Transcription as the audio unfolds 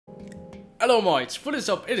Hello mates, what is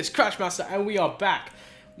up? It is Crashmaster and we are back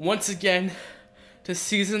once again to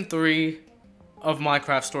Season 3 of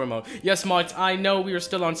Minecraft Story Mode. Yes mates, I know we are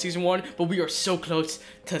still on Season 1, but we are so close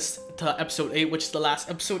to Episode 8, which is the last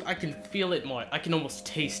episode. I can feel it, mate. I can almost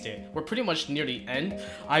taste it. We're pretty much near the end.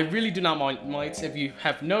 I really do not mind, mates. If you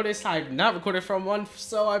have noticed, I have not recorded for a month,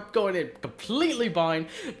 so I'm going in completely blind.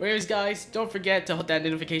 But anyways guys, don't forget to hit that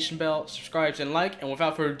notification bell, subscribe and like, and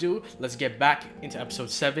without further ado, let's get back into Episode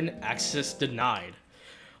 7, Access Denied.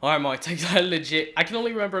 Alright mates, I legit, I can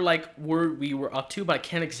only remember like where we were up to, but I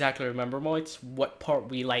can't exactly remember mates, what part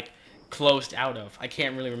we like closed out of. I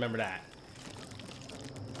can't really remember that.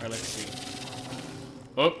 Alright, let's see.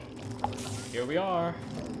 Oh, here we are.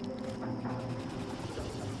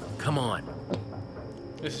 Come on.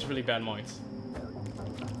 This is really bad mates.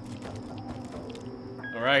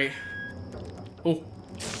 Alright. Oh,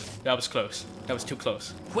 that was close. That was too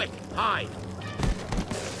close. Quick, hide.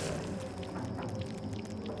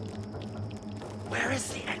 Where is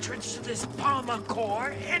the entrance to this PAMA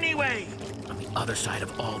core, anyway? On the other side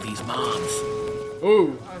of all these mobs.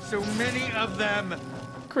 Ooh, So many of them.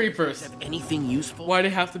 creepers. Have anything useful? Why do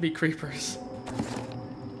they have to be creepers?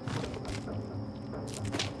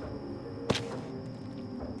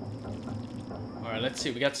 Alright, let's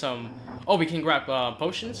see. We got some... Oh, we can grab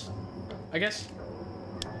potions, I guess.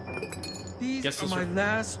 These Guess are those my are-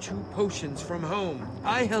 last 2 potions from home.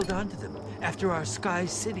 I held on to them after our Sky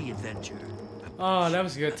City adventure. Oh, that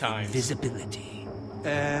was good times. Invisibility.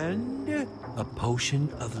 And a potion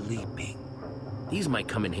of leaping. These might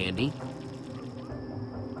come in handy.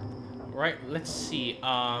 Right, let's see.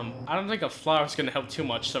 I don't think a flower's gonna help too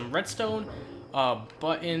much. Some redstone,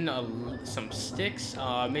 button, some sticks,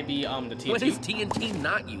 maybe the TNT. When is TNT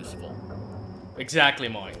not useful? Exactly,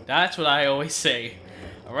 mine. That's what I always say.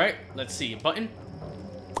 Alright, let's see. Button.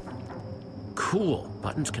 Cool.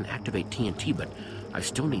 Buttons can activate TNT, but I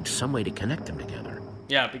still need some way to connect them together.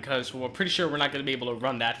 Yeah, because we're pretty sure we're not gonna be able to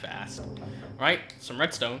run that fast. Right, some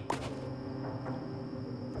redstone.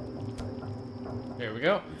 There we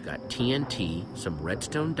go. We've got TNT, some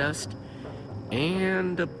redstone dust,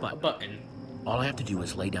 and a A button. button. All I have to do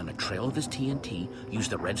is lay down a trail of this TNT, use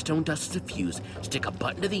the redstone dust as a fuse, stick a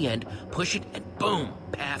button to the end, push it, and boom!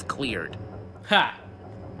 Path cleared. Ha!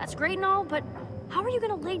 That's great and all, but how are you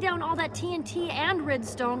gonna lay down all that TNT and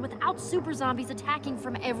redstone without super zombies attacking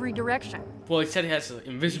from every direction? Well, he said he has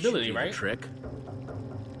invisibility, Should be the right? trick.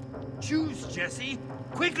 Choose, Jesse.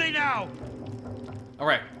 Quickly now.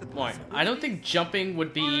 Alright, one. I don't think jumping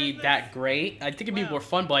would be that great. I think it'd be more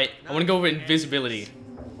fun, but I want to go with invisibility.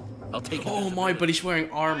 I'll take it. Oh my, but he's wearing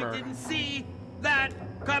armor. Didn't see that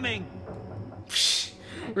coming.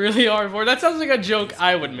 Really hardcore. That sounds like a joke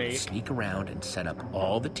I would make. Sneak around and set up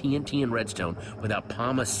all the TNT and redstone without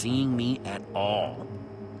PAMA seeing me at all.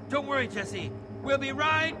 Don't worry, Jesse. We'll be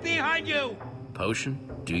right behind you. Potion,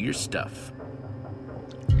 do your stuff.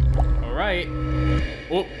 Alright.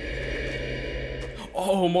 Oh.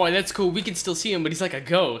 Oh my, that's cool. We can still see him, but he's like a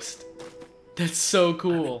ghost. That's so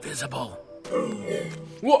cool. Invisible.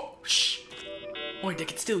 Whoa! Shh! Boy, they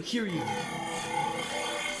can still hear you.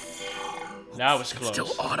 That was close. Still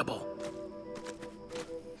audible.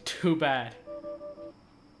 Too bad.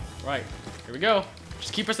 Right, here we go.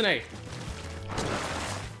 Just keep pressing A.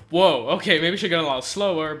 Whoa, okay, maybe we should go a lot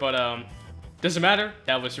slower, but doesn't matter.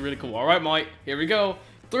 That was really cool. Alright, Mike, here we go.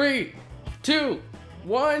 3, 2,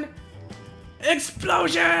 1.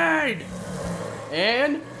 Explosion!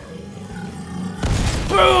 And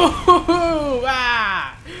boom!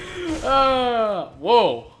 Ah!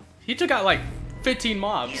 Whoa. He took out like 15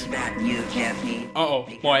 mobs. Is that you, Jesse? Uh-oh.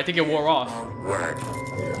 Boy, I think it wore off. Won't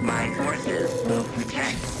work. My forces will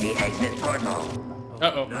protect the exit portal.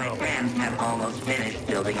 Uh-oh. My friends have almost finished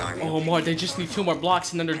building our new Oh my, they just need 2 more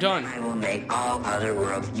blocks and then they're done. I will make all other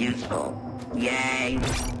worlds useful. Yay!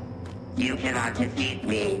 You cannot defeat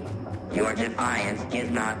me. Your defiance is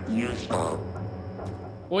not useful.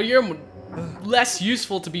 Well, you're less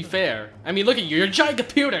useful to be fair. I mean, look at you. You're a giant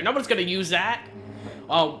computer. Nobody's gonna use that.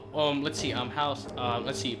 Oh, let's see.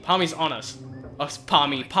 Let's see. Palmy's on us. Us,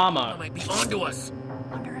 Palmy, PAMA Pama. might be onto us.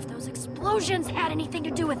 Wonder if those explosions had anything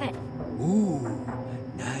to do with it. Ooh,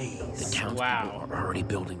 The nice. townspeople Wow. are already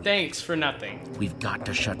building. Thanks for nothing. We've got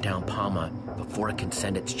to shut down PAMA before it can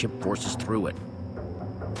send its chip forces through it.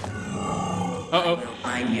 Uh-oh.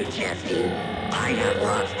 Find you, Jesse. I have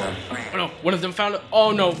lots of friends. Oh no, one of them found it.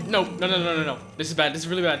 Oh no, no. This is bad. This is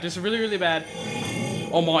really bad. This is really, really bad.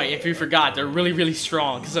 Oh my, if you forgot, they're really, really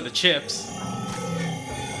strong because of the chips.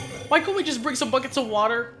 Why couldn't we just bring some buckets of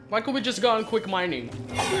water? Why couldn't we just go on quick mining?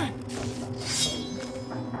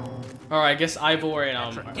 Alright, I guess Ivor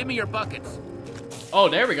and Give me your buckets. Oh,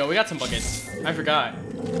 there we go. We got some buckets. I forgot.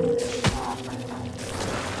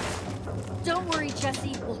 Don't worry,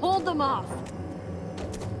 Jesse. We'll hold them off.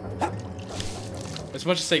 As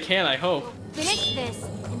much as they can, I hope. Finish this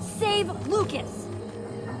and save Lucas.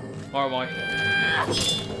 Or am I?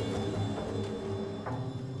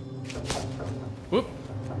 Whoop.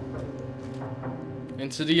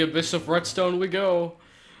 Into the abyss of redstone we go.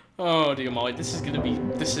 Oh dear Molly, this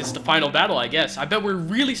is the final battle, I guess. I bet we're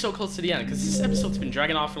really so close to the end, because this episode's been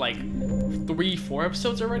dragging off for like 3-4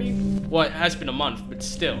 episodes already. Well, it has been a month, but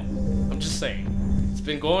still. I'm just saying. It's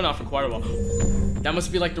been going on for quite a while. That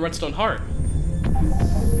must be like the redstone heart.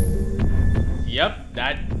 Yep,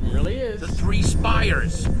 that really is. The 3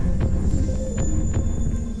 spires.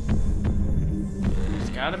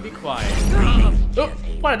 Just gotta be quiet. Oh,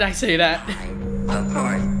 why did I say that? Of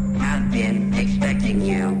course, have been expecting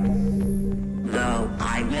you. Though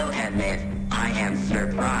I will admit, I am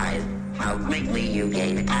surprised how quickly you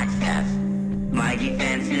gained access. My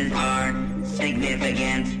defenses are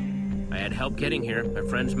significant. I had help getting here. My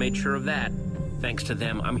friends made sure of that. Thanks to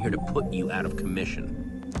them, I'm here to put you out of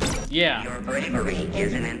commission. Yeah. Your bravery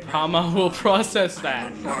isn't in PAMA will process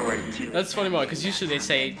that. forward to That's funny, because usually they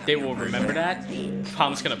say they will remember that.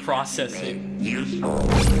 PAMA's gonna process it. useful.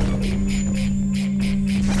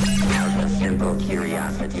 Out of simple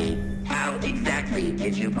curiosity, how exactly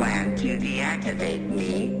did you plan to deactivate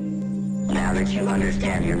me? Now that you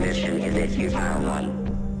understand your mission is a futile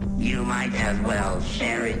one, you might as well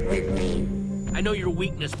share it with me. I know your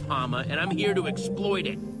weakness, PAMA, and I'm here to exploit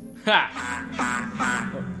it.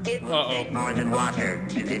 Ha! It will take more than water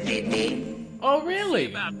to defeat me. Oh, really?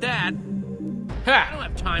 About that, I don't Ha!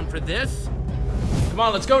 have time for this. Come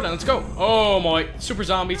on, let's go now, let's go. Oh, my. Super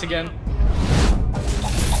zombies again.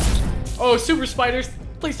 Oh, super spiders.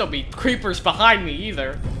 Please don't be creepers behind me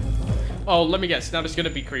either. Oh, let me guess. Now there's gonna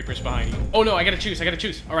be creepers behind you. Oh, no, I gotta choose.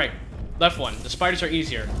 All right. Left one. The spiders are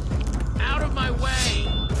easier. Out of my way.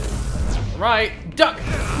 All right. Duck!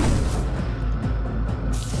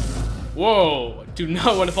 Whoa. Do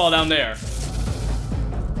not want to fall down there.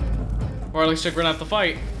 Or at least they're gonna have to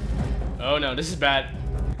fight. Oh, no. This is bad.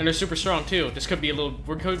 And they're super strong, too. This could be a little...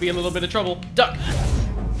 We could be a little bit of trouble. Duck!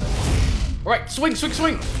 All right. Swing, swing,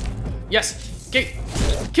 swing. Yes. Okay.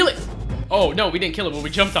 Kill it. Oh, no, we didn't kill it, but we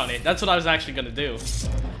jumped on it. That's what I was actually gonna do.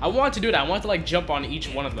 I wanted to do that. I wanted to, like, jump on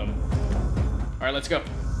each one of them. All right, let's go.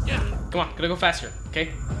 Yeah. Come on, gotta go faster, okay?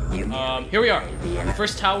 Here we are. The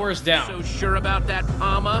first tower is down. So sure about that,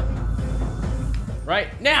 PAMA?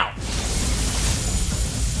 Right, now!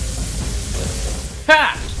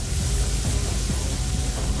 Ha!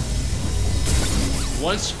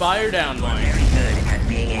 One spire down, Mike. Very good at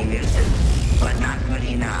being a nuisance, but not good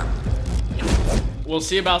enough. We'll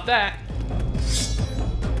see about that.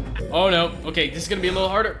 Oh no, okay, this is gonna be a little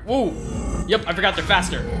harder. Woo! Yep, I forgot they're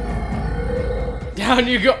faster. Down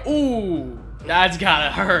you go. Ooh, that's gotta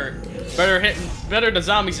hurt. Better the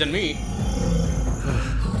zombies than me.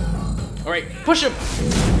 All right, push him.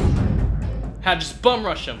 Just bum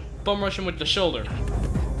rush him. Bum rush him with the shoulder.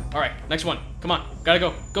 All right, next one. Come on, gotta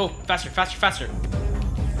go. Go faster, faster, faster.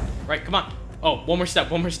 All right, come on. Oh, one more step,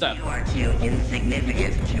 one more step. You are too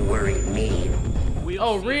insignificant to worry me.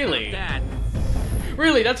 Oh, really? About that.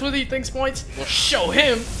 Really? That's what he thinks points? Well, show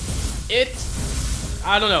him.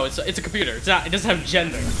 I don't know. It's a computer. It's not. It doesn't have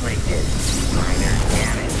gender. Inflicted minor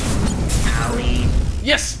damage. Owie.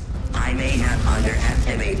 Yes. I may have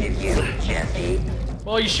underestimated you, Jesse.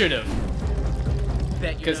 Well, you should have.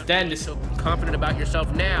 Bet you're Because not then really this. so confident about yourself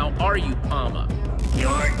now, are you, PAMA?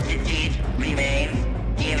 Your defeat remains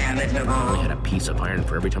I had inevitable. a piece of iron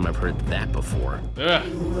for every time I've heard that before. Ugh.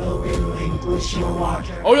 Your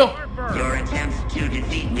Oh no. attempts to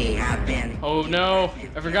defeat me have been. Oh no.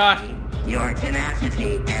 I forgot. Your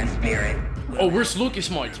tenacity and spirit. Oh, where's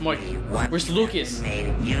Lucas, Mike? Where's Lucas?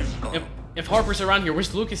 Made useful. If Harper's around here,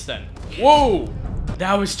 where's Lucas then? Whoa.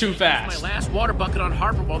 That was too My fast. last water bucket on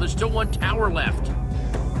Harper while there's still one tower left.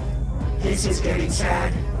 This is getting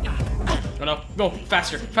sad. Oh no. Go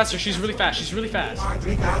faster. Faster. She's really fast. She's really fast. Are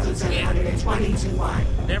 3,720 to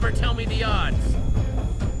 1. Never tell me the odds.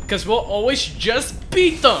 Because we'll always just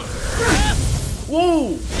beat them.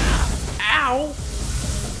 Whoa. Ow.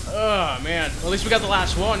 Oh, man. Well, at least we got the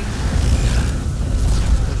last one.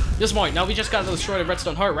 This point. Now we just got to destroy the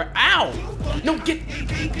redstone heart, right? Ow. No, get...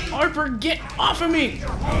 Harper, get off of me.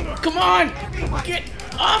 Come on. Get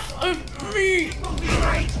off of me.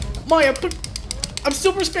 Maya, I'm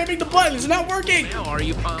super spamming the button. It's not working. Now are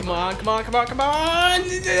you, PAMA? Come on, come on, come on, come on.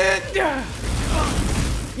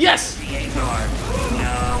 Yes.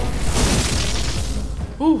 No.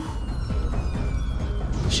 Whew.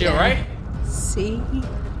 She alright? See?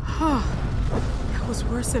 Huh. That was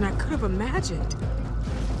worse than I could have imagined.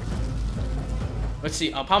 Let's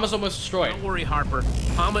see. PAMA's almost destroyed. Don't worry, Harper.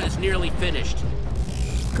 PAMA is nearly finished.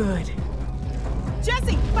 Good.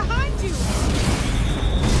 Jesse, behind you!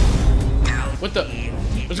 What the?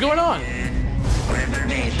 What's going on?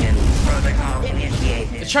 Reservation protocol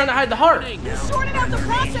initiated. It's trying to hide the heart. You shorted out the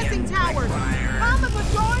processing towers! PAMA's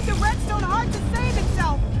withdrawing the redstone heart to save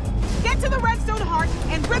itself! Get to the redstone heart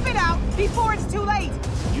and rip it out before it's too late!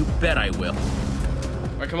 You bet I will.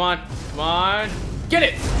 All right, come on. Come on. Get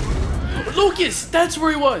it! Lucas! That's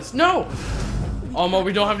where he was! No! Oh, no,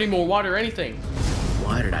 we don't have any more water or anything.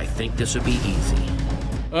 Why did I think this would be easy?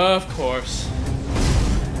 Of course.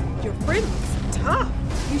 Your friend looks tough.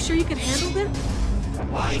 You sure you can handle them?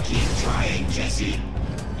 Why keep trying, Jesse?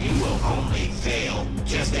 You will only fail,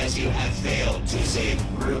 just as you have failed to save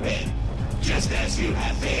Ruben. Just as you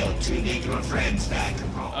have failed to lead your friends back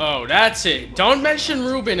home. Oh, that's it. Don't mention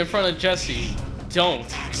Ruben in front of Jesse. Don't.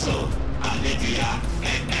 Axel, Olivia,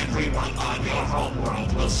 and everyone on your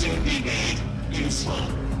homeworld will soon be made useful.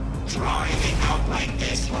 Drawing it out like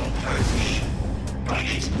this won't hurt me, but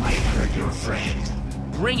it might hurt your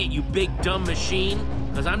friend. Bring it, you big dumb machine,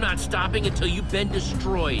 because I'm not stopping until you've been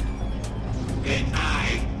destroyed. Then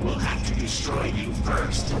I will have to destroy you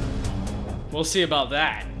first. We'll see about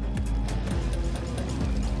that.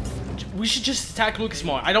 We should just attack Lucas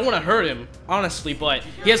more. I don't want to hurt him, honestly, but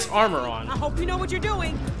he has armor on. I hope you know what you're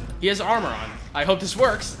doing. He has armor on. I hope this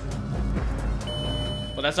works.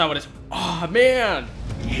 Well, that's not what it's... Oh, man.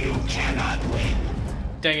 You cannot win.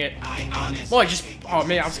 Dang it. I honestly... Boy, just... Oh,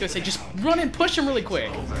 man, I was going to say, just run and push him really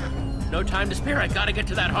quick. No time to spare. I gotta get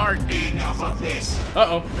to that heart. Enough of this.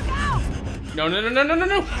 Uh-oh. No, no, no, no, no, no,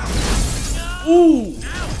 no. Ooh.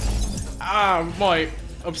 Ah, my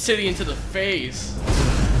obsidian to the face.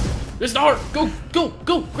 There's the heart. Go, go,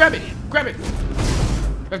 go. Grab it. Grab it.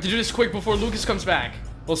 I have to do this quick before Lucas comes back.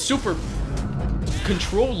 Well, super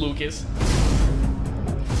control Lucas.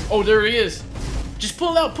 Oh, there he is. Just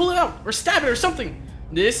pull it out, or stab it, or something.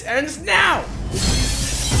 This ends now.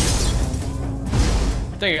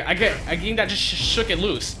 Dang it, I think that just shook it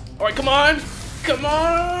loose. All right, come on, come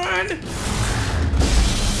on.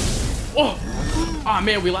 Oh, ah,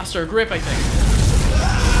 man, we lost our grip, I think.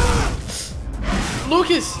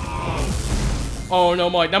 Lucas. Oh no,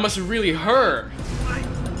 Mike, that must have really hurt. My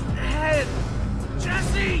head!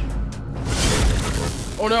 Jesse!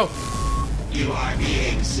 Oh no. You are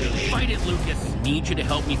being silly. Fight it, Lucas. Need you to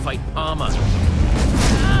help me fight PAMA.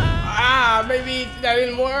 Ah, maybe that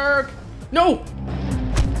didn't work. No.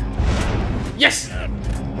 Yes.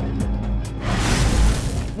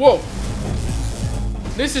 Whoa.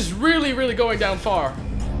 This is really, really going down far.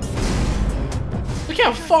 Look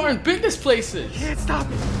how far and big this place is. Can't stop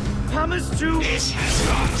it! PAMA's too... This has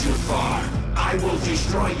gone too far. I will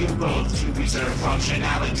destroy you both to preserve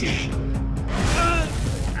functionality.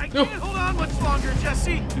 I can't hold on much longer,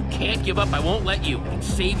 Jesse! You can't give up. I won't let you. I can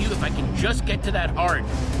save you if I can just get to that heart.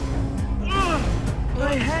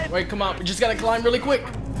 My head... Wait, come on. We just gotta climb really quick.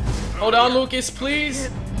 Hold on, Lucas, please.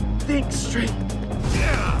 Think straight.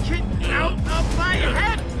 Get out of my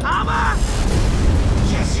head, PAMA!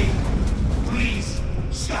 Jesse, please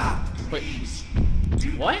stop. Wait. Please.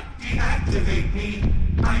 What? Deactivate me.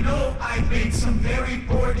 I know I've made some very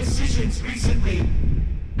poor decisions recently,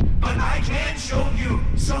 but I can show you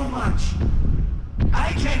so much.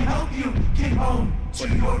 I can help you get home to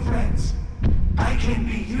your friends. I can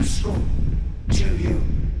be useful to you.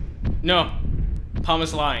 No.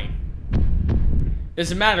 PAMA's lying.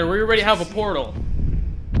 Doesn't matter. We already have a portal.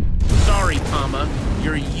 Sorry, PAMA.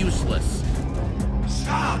 You're useless.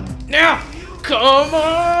 Stop. Now! Come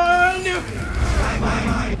on!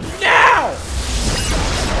 My. Now!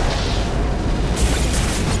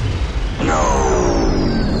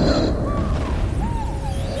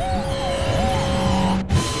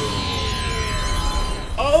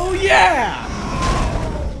 Oh yeah!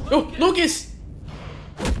 Oh, Lucas!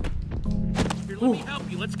 Here, let me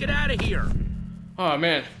help you. Let's get out of here. Oh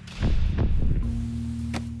man.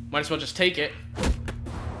 Might as well just take it.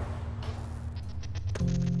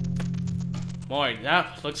 Boy,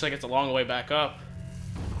 that looks like it's a long way back up.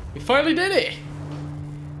 We finally did it!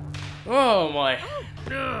 Oh my.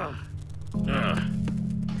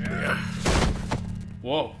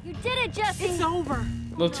 Whoa. You did it, Jesse! It's over.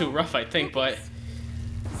 A little too rough, I think, but...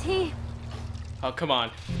 Is he... Oh, come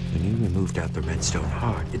on. When you removed out the redstone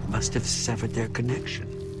heart, it must have severed their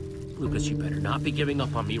connection. Lucas, you better not be giving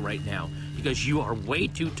up on me right now, because you are way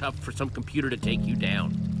too tough for some computer to take you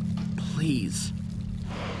down. Please.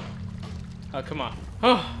 Oh, come on.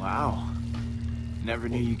 Oh, Wow. Never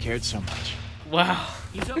knew you cared so much. wow.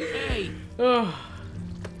 He's okay. Oh.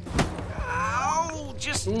 Ow!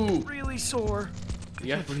 just Ooh. really sore. I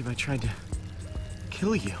Yeah, can't believe I tried to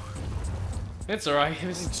kill you. it's alright. It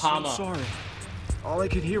was I'm PAMA. so sorry. All I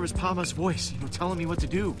could hear was Pama's voice, telling me what to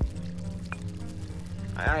do.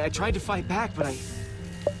 I tried to fight back, but I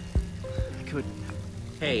couldn't.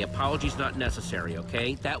 Hey, apologies not necessary,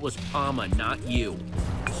 okay? That was PAMA, not you.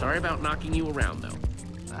 Sorry about knocking you around,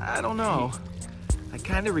 though. I don't know. I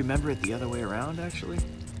kind of remember it the other way around, actually.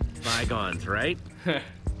 Bygones, right?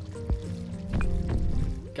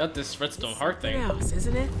 Got this redstone heart thing. else,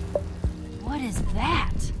 isn't it? What is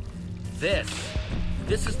that?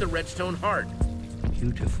 This is the redstone heart.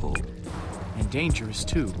 Beautiful. And dangerous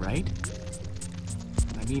too, right?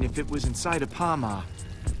 I mean, if it was inside of PAMA,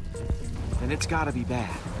 then it's gotta be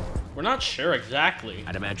bad. We're not sure exactly.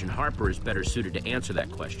 I'd imagine Harper is better suited to answer that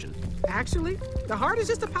question. Actually, the heart is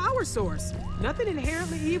just a power source. Nothing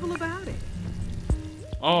inherently evil about it.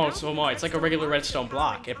 Oh, so am I. It's like a regular redstone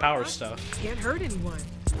block. It powers stuff. Can't hurt anyone.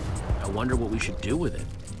 I wonder what we should do with it.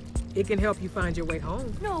 It can help you find your way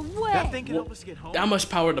home. No way. That thing can help us get home. That must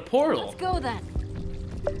power the portal. Let's go then.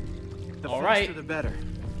 The All faster right. the better.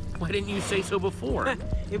 Why didn't you say so before?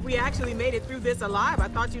 If we actually made it through this alive, I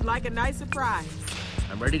thought you'd like a nice surprise.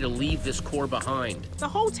 I'm ready to leave this core behind. The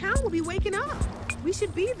whole town will be waking up. We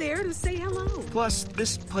should be there to say hello. Plus,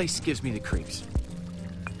 this place gives me the creeps.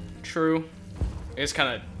 True. It's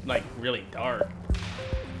kind of, like, really dark.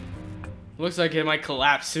 Looks like it might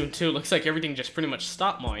collapse soon, too. Looks like everything just pretty much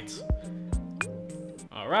stopped mines.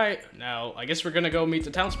 Alright, now, I guess we're gonna go meet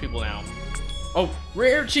the townspeople now. Oh,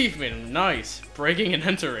 rare achievement. Nice. Breaking and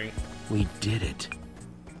entering. We did it.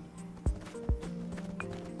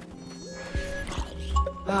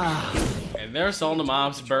 And there's all the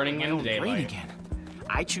mobs burning My in own brain daylight. again.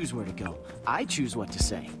 I choose where to go. I choose what to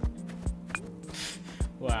say.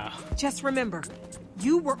 Wow. Just remember,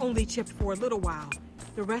 you were only chipped for a little while.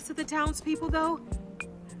 The rest of the townspeople, though,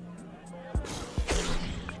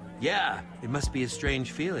 Yeah, it must be a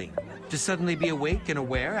strange feeling. To suddenly be awake and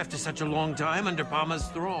aware after such a long time under PAMA's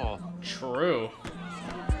thrall. True.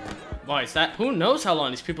 Why is that? Who knows how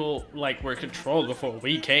long these people, like, were controlled before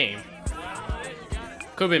we came?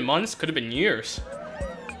 Could have been months, could have been years.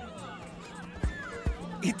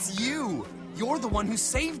 It's you! You're the one who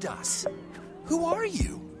saved us! Who are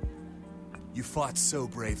you? You fought so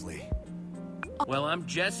bravely. Well, I'm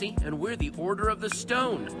Jesse, and we're the Order of the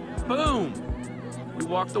Stone. Boom! We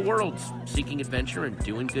walk the worlds, seeking adventure and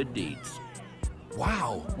doing good deeds.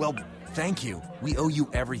 Wow. Well, thank you. We owe you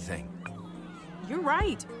everything. you're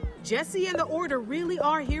right. Jesse and the Order really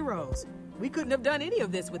are heroes. We couldn't have done any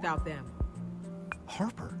of this without them.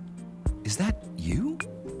 Harper, is that you?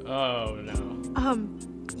 Oh, no.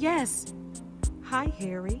 Yes. Hi,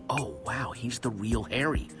 Harry. Oh, wow, he's the real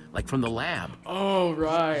Harry, like from the lab. Oh,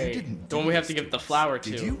 right. didn't The one we have to give the flower to.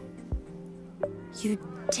 Did you? You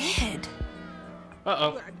did.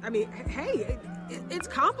 Uh-oh. I mean, hey, it's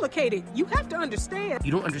complicated. You have to understand.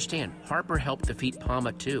 You don't understand. Harper helped defeat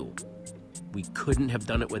PAMA, too. We couldn't have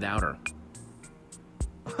done it without her.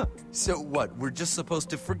 So what, we're just supposed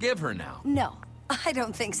to forgive her now? No, I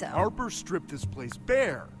don't think so. Harper stripped this place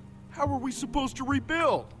bare. How are we supposed to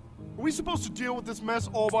rebuild? Are we supposed to deal with this mess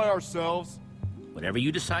all by ourselves? Whatever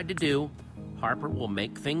you decide to do, Harper will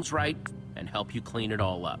make things right and help you clean it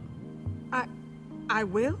all up. I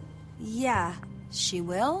will? Yeah, she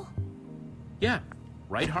will? Yeah,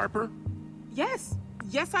 right, Harper? Yes.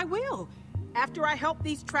 Yes, I will. After I help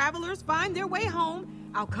these travelers find their way home,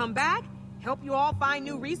 I'll come back, help you all find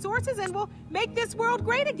new resources, and we'll make this world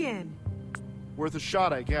great again. Worth a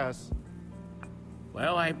shot, I guess.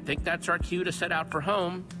 Well, I think that's our cue to set out for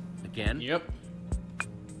home. Again. Yep.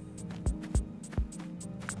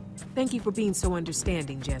 Thank you for being so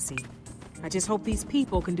understanding, Jesse. I just hope these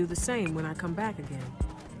people can do the same when I come back again.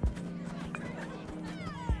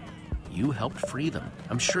 You helped free them.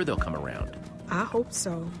 I'm sure they'll come around. I hope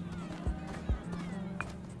so.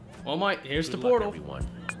 Well, here's the Good luck, portal. everyone.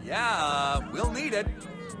 Yeah, we'll need it.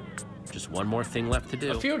 Just one more thing left to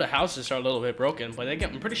do. A few of the houses are a little bit broken, but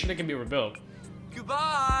I'm pretty sure they can be rebuilt.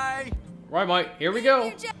 Goodbye! Right, Mike, here we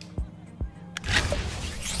go.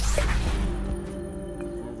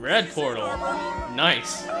 Red portal.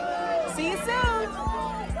 Nice. See you soon!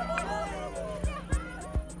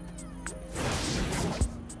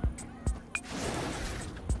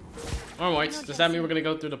 Alright, does that mean we're gonna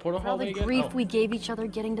go through the portal For all hallway the again? grief Oh. we gave each other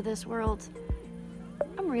getting to this world,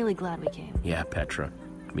 I'm really glad we came. Yeah, Petra.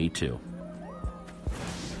 Me too.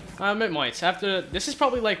 I admit, Mites, after this is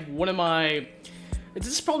probably like one of my. This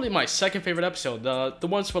is probably my second favorite episode. The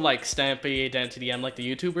ones with like Stampy, Identity, and like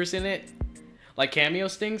the YouTubers in it, like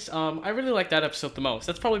cameos things. I really like that episode the most.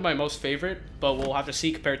 That's probably my most favorite, but we'll have to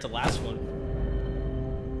see compared to the last one.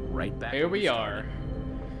 right back. Here we are.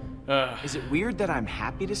 Is it weird that I'm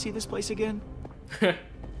happy to see this place again?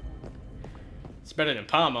 It's better than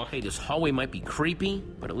PAMA. Hey, this hallway might be creepy,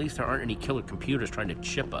 but at least there aren't any killer computers trying to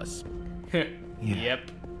chip us.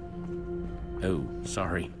 Yep. Oh,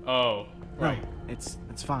 sorry. Oh, right. No, it's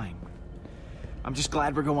fine. I'm just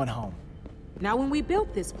glad we're going home. Now, when we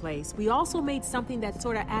built this place, we also made something that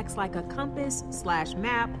sort of acts like a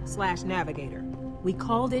compass/map/navigator. We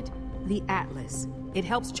called it the Atlas. It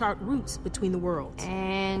helps chart routes between the worlds.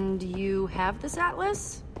 And you have this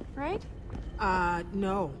atlas, right?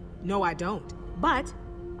 No. No, I don't. But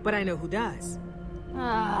I know who does.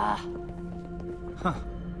 Huh.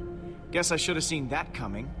 Guess I should have seen that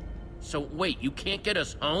coming. So wait, you can't get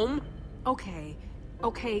us home? Okay,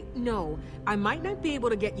 no. I might not be able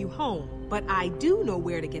to get you home, but I do know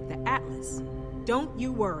where to get the Atlas. Don't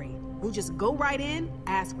you worry. We'll just go right in,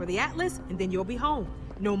 ask for the Atlas, and then you'll be home.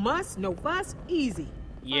 No muss, no fuss, easy.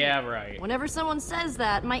 Yeah, right. Whenever someone says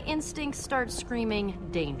that, my instincts start screaming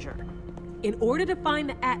danger. In order to find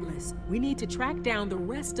the Atlas, we need to track down the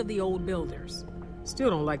rest of the old builders.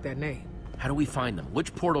 Still don't like that name. How do we find them?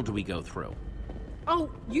 Which portal do we go through?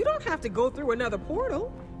 Oh, you don't have to go through another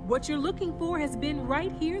portal. What you're looking for has been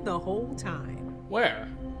right here the whole time. Where?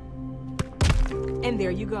 And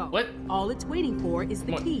there you go. What? All it's waiting for is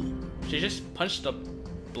the key. She just punched a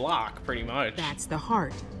block, pretty much. That's the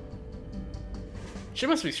heart. She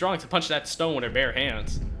must be strong to punch that stone with her bare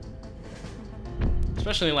hands.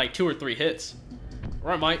 Especially in like 2 or 3 hits.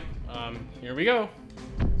 Alright, Mike. Here we go.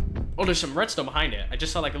 Oh, there's some redstone behind it. I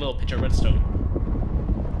just saw like a little picture of redstone.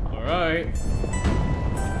 Alright.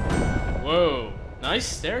 Whoa. Nice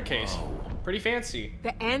staircase. Pretty fancy.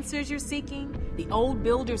 The answers you're seeking, the old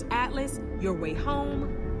builder's atlas, your way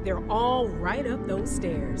home, they're all right up those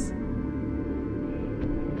stairs.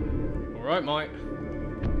 Alright, Mike.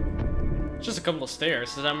 It's just a couple of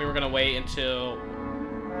stairs. Does that mean we're gonna wait until...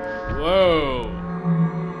 Whoa.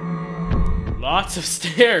 Lots of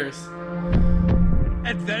stairs.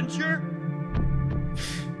 Adventure?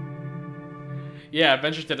 Yeah,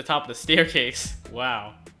 adventure to the top of the staircase.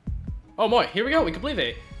 Wow. Oh, boy, here we go. We completed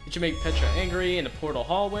it. Did you make Petra angry in the portal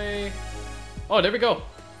hallway? Oh, there we go.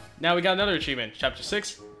 Now we got another achievement. Chapter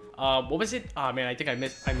 6. What was it? Oh, man, I think I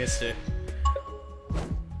missed it.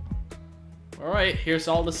 Alright, here's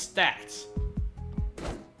all the stats.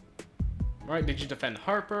 Alright, did you defend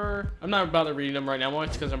Harper? I'm not about to read them right now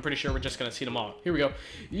once because I'm pretty sure we're just going to see them all. Here we go.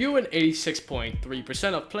 You and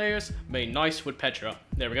 86.3% of players made nice with Petra.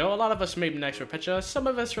 There we go. A lot of us made nice with Petra. Some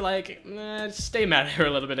of us were like, stay mad at her a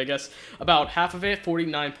little bit, I guess. About half of it,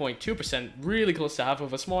 49.2%, really close to half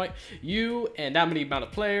of us might. You and that many amount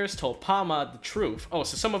of players told PAMA the truth. Oh,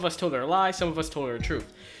 so some of us told her a lie, some of us told her the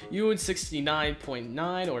truth. You and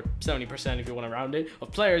 69.9 or 70% if you want to round it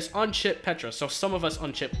of players unchipped Petra, so some of us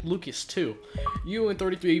unchipped Lucas too. You and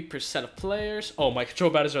 33% of players. Oh, my control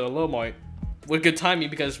batteries are low, Mike. With good timing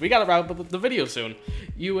because we gotta wrap up the video soon.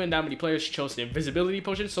 You and that many players chose the invisibility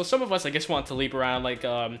potion, so some of us I guess want to leap around like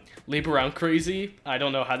leap around crazy. I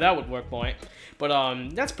don't know how that would work, Mike, but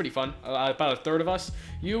that's pretty fun. About a third of us.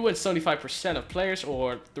 You and 75% of players,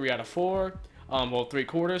 or 3 out of 4, well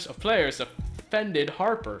 3/4 of players offended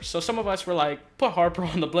Harper. So some of us were like, put Harper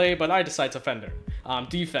on the blade, but I decided to offend her.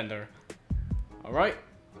 Defend her. Alright.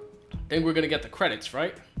 Then we're gonna get the credits,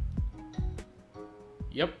 right?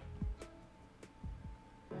 Yep.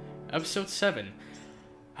 Episode 7.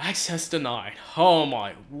 Access denied. Oh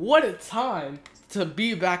my, what a time to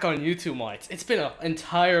be back on YouTube, mates. It's been an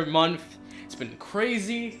entire month. It's been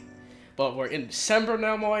crazy. But we're in December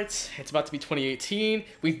now, mates. It's about to be 2018.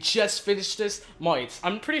 We just finished this. Mates,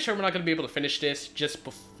 I'm pretty sure we're not going to be able to finish this just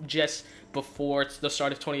before the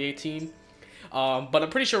start of 2018. But I'm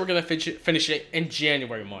pretty sure we're going to finish it in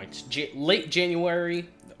January, mates. Late January,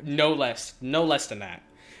 no less than that.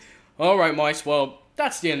 Alright, mates, well,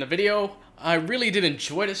 that's the end of the video. I really did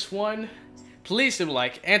enjoy this one. Please do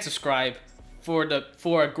like and subscribe for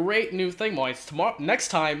a great new thing, mates.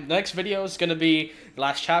 Next video is going to be the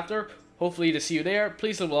last chapter. Hopefully to see you there.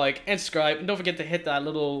 Please do like and subscribe, and don't forget to hit that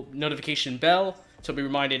little notification bell to be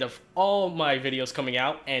reminded of all my videos coming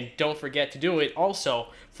out, and don't forget to do it also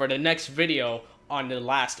for the next video on the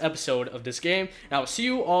last episode of this game. And I will see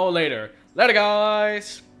you all later. Later,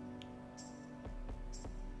 guys!